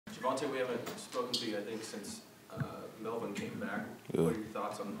Javonte, we haven't spoken to you, I think, since Melvin came back. Yeah. What are your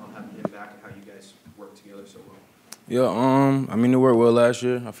thoughts on having him back and how you guys work together so well? Yeah, I mean, it worked well last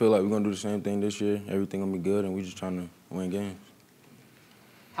year. I feel like we're going to do the same thing this year. Everything going to be good, and we're just trying to win games.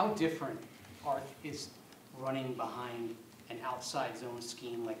 How different is running behind an outside zone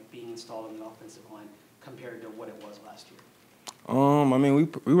scheme like being installed on the offensive line compared to what it was last year? I mean,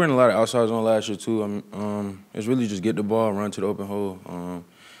 we ran a lot of outside zone last year, too. It's really just get the ball, run to the open hole.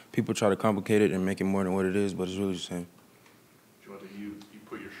 People try to complicate it and make it more than what it is, but it's really the same. Javonte, you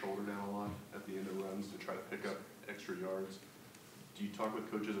put your shoulder down a lot at the end of runs to try to pick up extra yards. Do you talk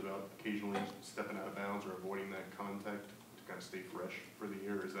with coaches about occasionally stepping out of bounds or avoiding that contact to kind of stay fresh for the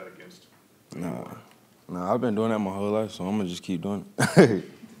year, or is that against? Nah, I've been doing that my whole life, so I'm going to just keep doing it.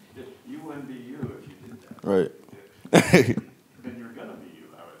 You wouldn't be you if you did that. Right. Then you're going to be you,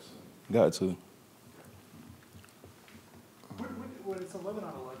 I would assume. Got to. When it's 11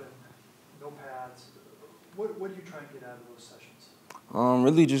 on 11, no pads, what do you try and get out of those sessions?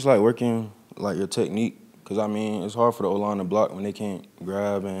 Really just like working like your technique, because I mean it's hard for the O-line to block when they can't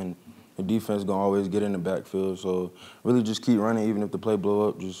grab, and the defense gonna always get in the backfield. So really just keep running, even if the play blow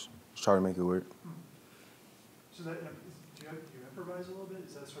up, just try to make it work. So do you improvise a little bit?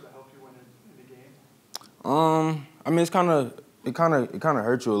 Does that sort of help you when in the game? I mean it kind of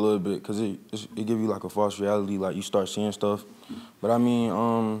hurts you a little bit because it give you like a false reality, like you start seeing stuff. But I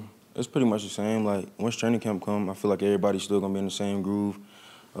mean it's pretty much the same. Like once training camp come, I feel like everybody's still gonna be in the same groove,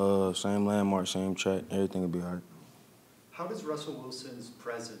 same landmark, same track. Everything will be all right. How does Russell Wilson's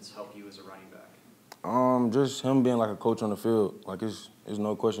presence help you as a running back? Just him being like a coach on the field. Like it's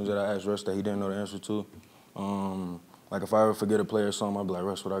no questions that I asked Russ that he didn't know the answer to. Like if I ever forget a play or something, I'd be like,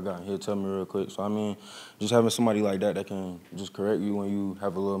 Russ, what I got? And he'll tell me real quick. So I mean, just having somebody like that can just correct you when you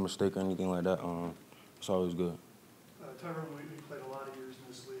have a little mistake or anything like that, it's always good. Tyrone, we played a lot of years in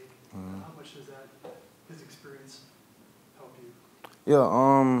this league. How much does his experience help you?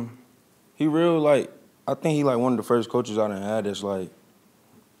 Yeah, he real like, I think he like one of the first coaches I done had that's like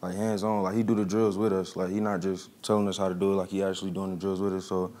hands-on. Like he do the drills with us. Like he not just telling us how to do it, like he actually doing the drills with us.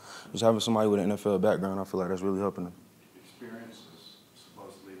 So just having somebody with an NFL background, I feel like that's really helping him. Experience is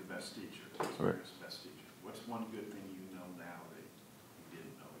supposedly the best teacher. Experience Right. is the best teacher. What's one good thing you know now that you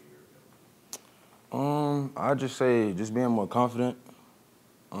didn't know a year ago? I'd just say just being more confident.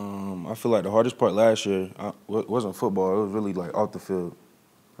 I feel like the hardest part last year wasn't football. It was really like off the field.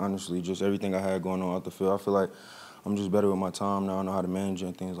 Honestly, just everything I had going on off the field. I feel like I'm just better with my time now. I know how to manage it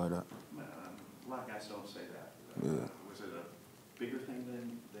and things like that. A lot of guys don't say that. Yeah. Was it a bigger thing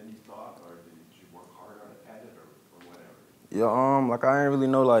than you thought, or did you work harder at it, or whatever? Yeah, like I didn't really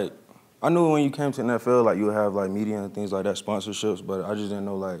know, like, I knew when you came to NFL, like you would have like media and things like that, sponsorships, but I just didn't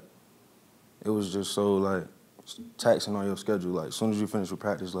know like, it was just so like taxing on your schedule. Like as soon as you finish with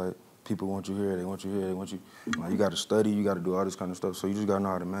practice, like people want you here, they want you here, they want you, like you got to study, you got to do all this kind of stuff. So you just got to know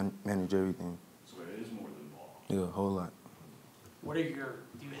how to manage everything. So it is more than ball. Yeah, a whole lot. What are do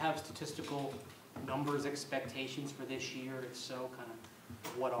you have statistical numbers, expectations for this year? If so, kind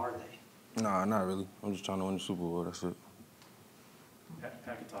of what are they? Nah, not really. I'm just trying to win the Super Bowl, that's it.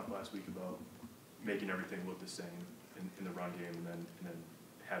 Hackett talked last week about making everything look the same in the run game, and then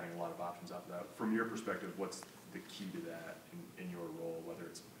having a lot of options after that. From your perspective, what's the key to that in your role, whether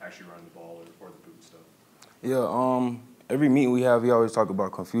it's actually running the ball or the boot stuff? Yeah, every meeting we have, he always talk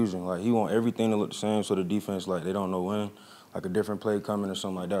about confusion. Like, he want everything to look the same so the defense, like, they don't know when, like a different play coming or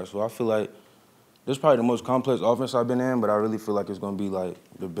something like that. So I feel like this is probably the most complex offense I've been in, but I really feel like it's going to be, like,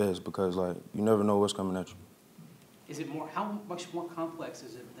 the best because, like, you never know what's coming at you. Is it how much more complex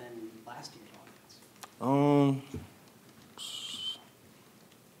is it than last year's offense?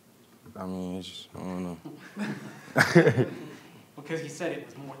 I mean, it's just, I don't know. Because he said it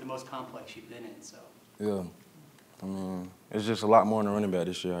was the most complex you've been in, so. Yeah. I mean, it's just a lot more in the running back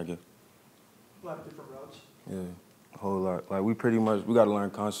this year, I guess. A lot of different routes. Yeah, a whole lot. Like, we got to learn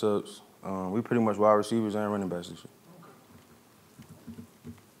concepts. We pretty much wide receivers and running backs this year.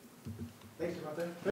 Thanks, Javonte.